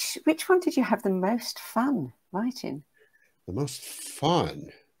 Which one did you have the most fun writing? The most fun?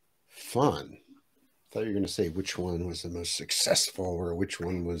 Fun. I thought you were going to say which one was the most successful or which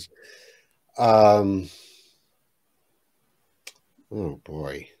one was... oh,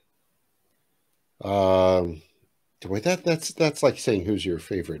 boy. Boy, that's like saying who's your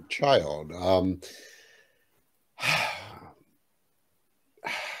favorite child.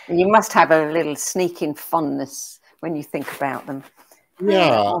 You must have a little sneaking fondness when you think about them.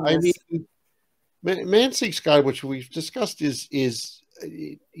 Yeah, I mean, Man Seeks God, which we've discussed, is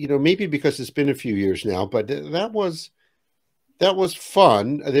you know, maybe because it's been a few years now, but that was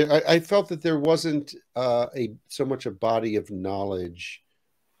fun. I felt that there wasn't so much a body of knowledge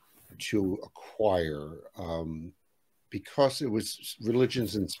to acquire because it was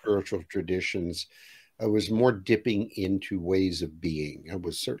religions and spiritual traditions. I was more dipping into ways of being. I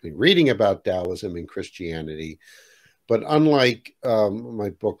was certainly reading about Taoism and Christianity, but unlike my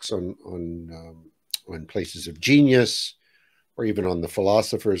books on Places of Genius, or even on the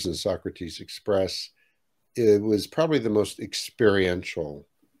Philosophers and Socrates Express, it was probably the most experiential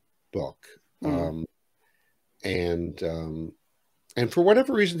book. And for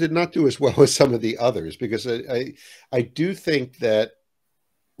whatever reason did not do as well as some of the others, because I do think that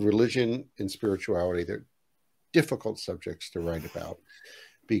religion and spirituality, they're difficult subjects to write about,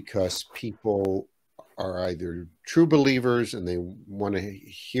 because people are either true believers and they want to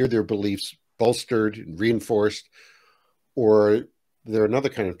hear their beliefs bolstered and reinforced, or they're another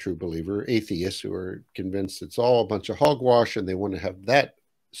kind of true believer, atheists, who are convinced it's all a bunch of hogwash and they want to have that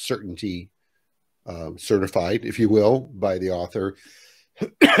certainty certified, if you will, by the author.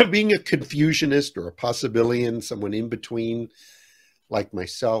 Being a Confucianist or a possibilian, someone in between, like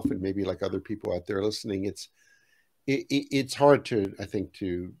myself and maybe like other people out there listening, it's hard to, I think,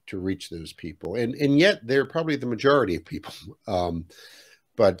 to reach those people, and yet they're probably the majority of people,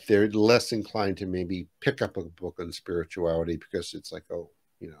 but they're less inclined to maybe pick up a book on spirituality because it's like, oh,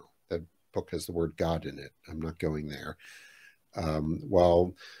 you know, that book has the word God in it, I'm not going there.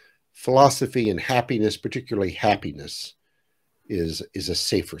 While philosophy and happiness, particularly happiness, is a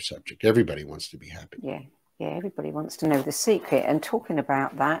safer subject. Everybody wants to be happy. Yeah, everybody wants to know the secret. And talking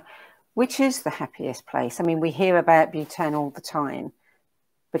about that, which is the happiest place? I mean, we hear about Bhutan all the time,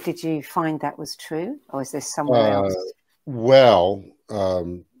 but did you find that was true, or is there somewhere else? Well,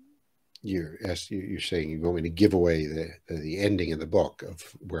 you're saying you want me to give away the ending of the book of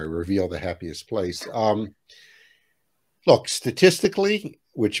where I reveal the happiest place. Look, statistically,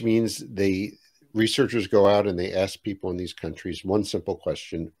 which means researchers go out and they ask people in these countries one simple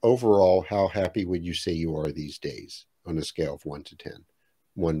question: overall, how happy would you say you are these days on a scale of 1 to 10?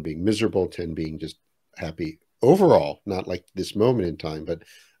 1 being miserable, 10 being just happy overall, not like this moment in time, but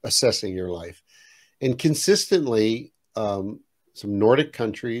assessing your life. And consistently, some Nordic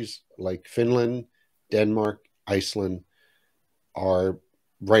countries like Finland, Denmark, Iceland are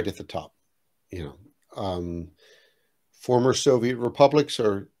right at the top. You know, Former Soviet republics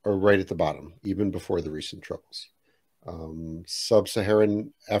are right at the bottom, even before the recent troubles.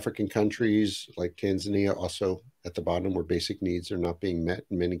 Sub-Saharan African countries like Tanzania also at the bottom, where basic needs are not being met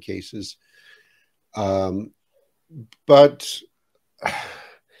in many cases. But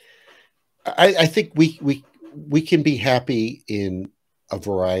I think we can be happy in a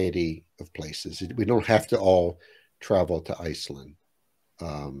variety of places. We don't have to all travel to Iceland.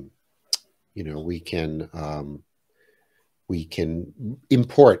 You know, we can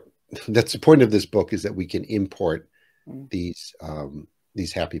import. That's the point of this book, is that we can import these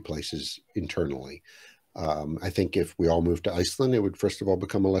happy places internally. I think if we all moved to Iceland, it would first of all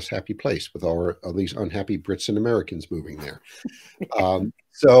become a less happy place with all these unhappy Brits and Americans moving there.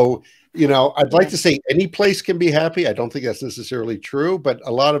 So, you know, I'd like to say any place can be happy. I don't think that's necessarily true, but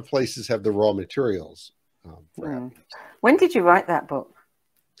a lot of places have the raw materials for happiness. When did you write that book?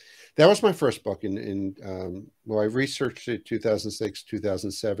 That was my first book. Well, I researched it 2006,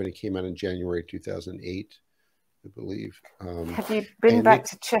 2007. It came out in January 2008, I believe. Have you been back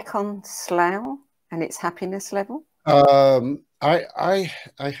to check on Slough and its happiness level? I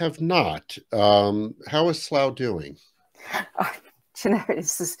have not. How is Slough doing? You know,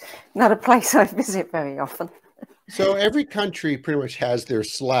 it's not a place I visit very often. So every country pretty much has their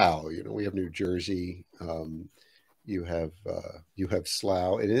Slough. You know, we have New Jersey. You have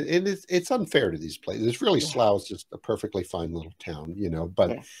Slough, and it's unfair to these places. It's really Slough is just a perfectly fine little town, you know.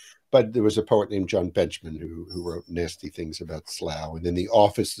 But there was a poet named John Benjamin who wrote nasty things about Slough, and then The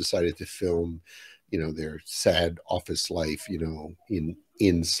Office decided to film, you know, their sad office life, you know,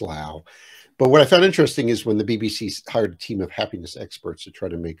 in Slough. But what I found interesting is when the BBC hired a team of happiness experts to try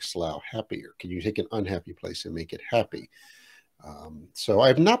to make Slough happier. Can you take an unhappy place and make it happy? So I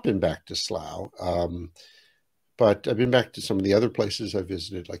have not been back to Slough. But I've been back to some of the other places I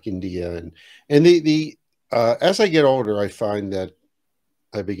visited, like India, and as I get older, I find that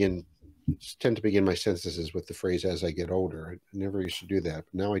I tend to begin my sentences with the phrase "as I get older." I never used to do that,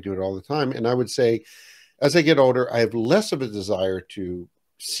 but now I do it all the time. And I would say, as I get older, I have less of a desire to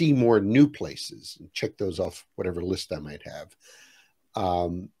see more new places and check those off whatever list I might have,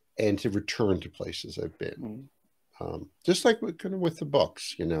 and to return to places I've been. Just like with the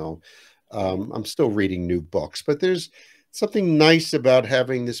books, you know. I'm still reading new books, but there's something nice about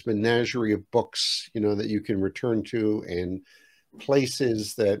having this menagerie of books, you know, that you can return to, and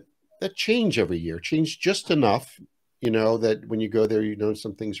places that change every year, change just enough, you know, that when you go there, you know,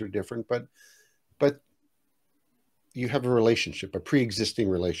 some things are different, but you have a relationship, a pre-existing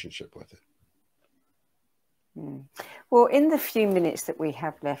relationship with it. Well, in the few minutes that we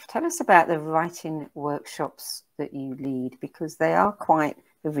have left, tell us about the writing workshops that you lead, because they are quite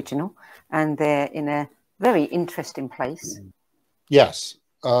original and they're in a very interesting place. Yes.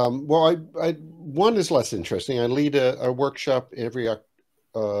 Well, one is less interesting. I lead a workshop every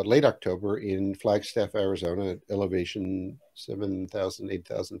late October in Flagstaff, Arizona, at elevation 7,000,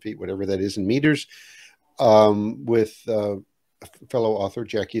 8,000 feet, whatever that is in meters, with fellow author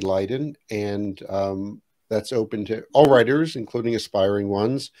Jackie Leiden, and that's open to all writers, including aspiring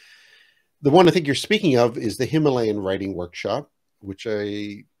ones. The one I think you're speaking of is the Himalayan Writing Workshop, which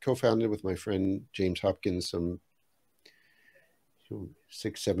I co-founded with my friend James Hopkins some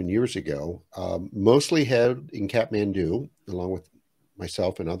 6-7 years ago, mostly held in Kathmandu, along with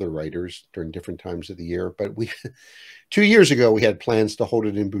myself and other writers during different times of the year. But 2 years ago, we had plans to hold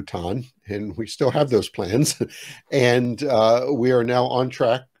it in Bhutan, and we still have those plans. And we are now on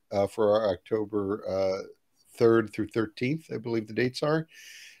track for our October 3rd through 13th, I believe the dates are,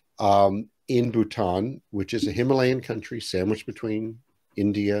 in Bhutan, which is a Himalayan country sandwiched between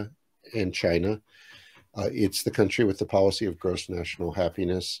India and China. It's the country with the policy of gross national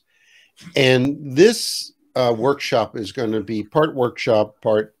happiness. And this workshop is going to be part workshop,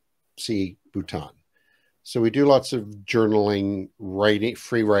 part Bhutan. So we do lots of journaling, writing,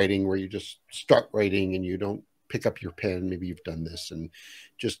 free writing, where you just start writing and you don't pick up your pen. Maybe you've done this, and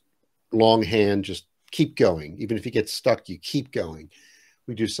just longhand, just keep going. Even if you get stuck, you keep going.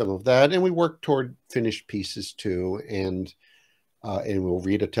 We do some of that, and we work toward finished pieces too. And we'll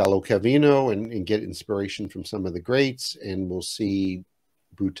read Italo Calvino and get inspiration from some of the greats. And we'll see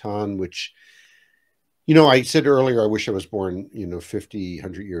Bhutan, which, you know, I said earlier, I wish I was born, you know, 50,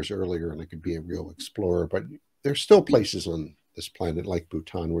 100 years earlier and I could be a real explorer. But there's still places on this planet like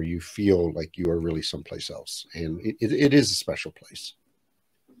Bhutan where you feel like you are really someplace else. And it is a special place.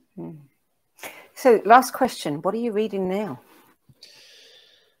 So last question, what are you reading now?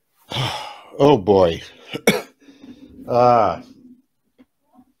 Oh, boy.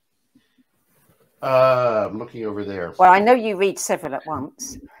 I'm looking over there. Well, I know you read several at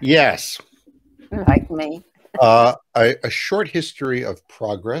once. Yes. Like me. A Short History of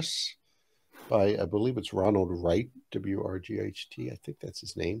Progress by, I believe it's Ronald Wright, W-R-G-H-T, I think that's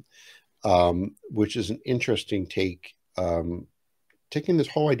his name, which is an interesting take, taking this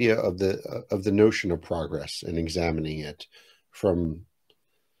whole idea of the notion of progress and examining it from,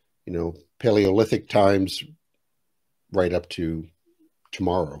 Paleolithic times right up to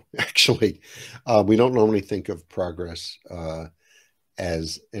tomorrow. Actually, we don't normally think of progress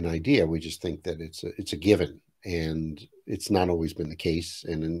as an idea. We just think that it's a given, and it's not always been the case.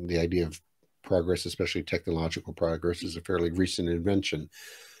 And in the idea of progress, especially technological progress, is a fairly recent invention.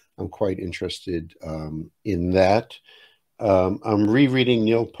 I'm quite interested in that. I'm rereading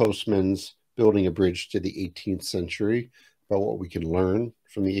Neil Postman's Building a Bridge to the 18th Century, about what we can learn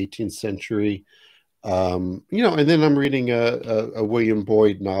from the 18th century. And then I'm reading a William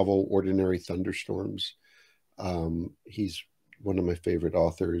Boyd novel, Ordinary Thunderstorms. He's one of my favorite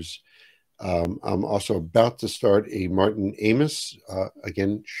authors. I'm also about to start a Martin Amis,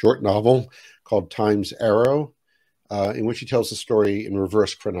 again, short novel called Time's Arrow, in which he tells the story in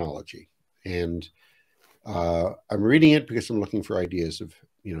reverse chronology. And I'm reading it because I'm looking for ideas of,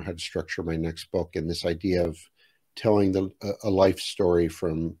 how to structure my next book. And this idea of telling a life story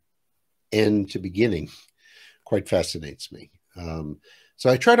from end to beginning quite fascinates me. So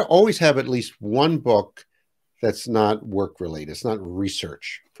I try to always have at least one book that's not work related. It's not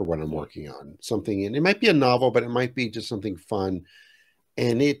research for what I'm working on. Something, and it might be a novel, but it might be just something fun.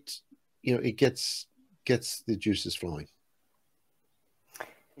 And it gets the juices flowing.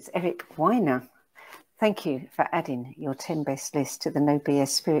 It's Eric Weiner. Thank you for adding your 10 best list to the No BS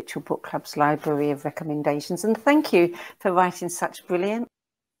Spiritual Book Club's library of recommendations. And thank you for writing such brilliant,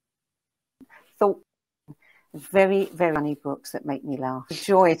 very, very funny books that make me laugh. A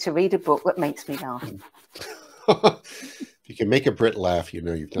joy to read a book that makes me laugh. If you can make a Brit laugh,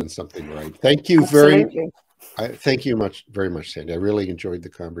 you've done something right. Thank you thank you very much, Sandie. I really enjoyed the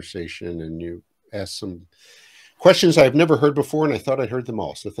conversation, and you asked some questions I've never heard before, and I thought I'd heard them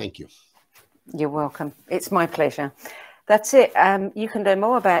all. So thank you. You're welcome. It's my pleasure. That's it. You can learn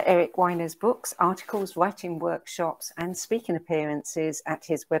more about Eric Weiner's books, articles, writing workshops, and speaking appearances at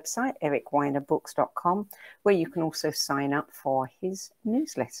his website, ericweinerbooks.com, where you can also sign up for his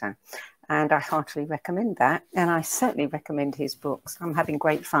newsletter. And I heartily recommend that. And I certainly recommend his books. I'm having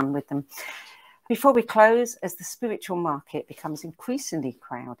great fun with them. Before we close, as the spiritual market becomes increasingly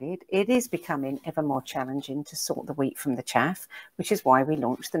crowded, it is becoming ever more challenging to sort the wheat from the chaff, which is why we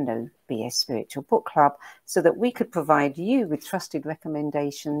launched the No BS Spiritual Book Club, so that we could provide you with trusted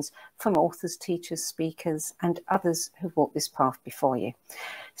recommendations from authors, teachers, speakers, and others who walk this path before you.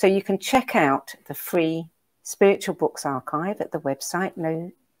 So you can check out the free Spiritual Books archive at the website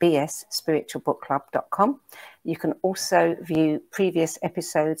bsspiritualbookclub.com. You can also view previous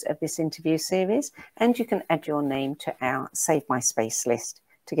episodes of this interview series, and you can add your name to our Save My Space list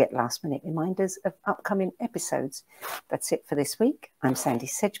to get last-minute reminders of upcoming episodes. That's it for this week. I'm Sandie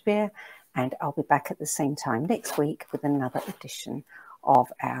Sedgbeer, and I'll be back at the same time next week with another edition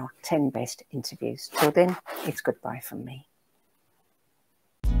of our 10 best interviews. Till then, it's goodbye from me.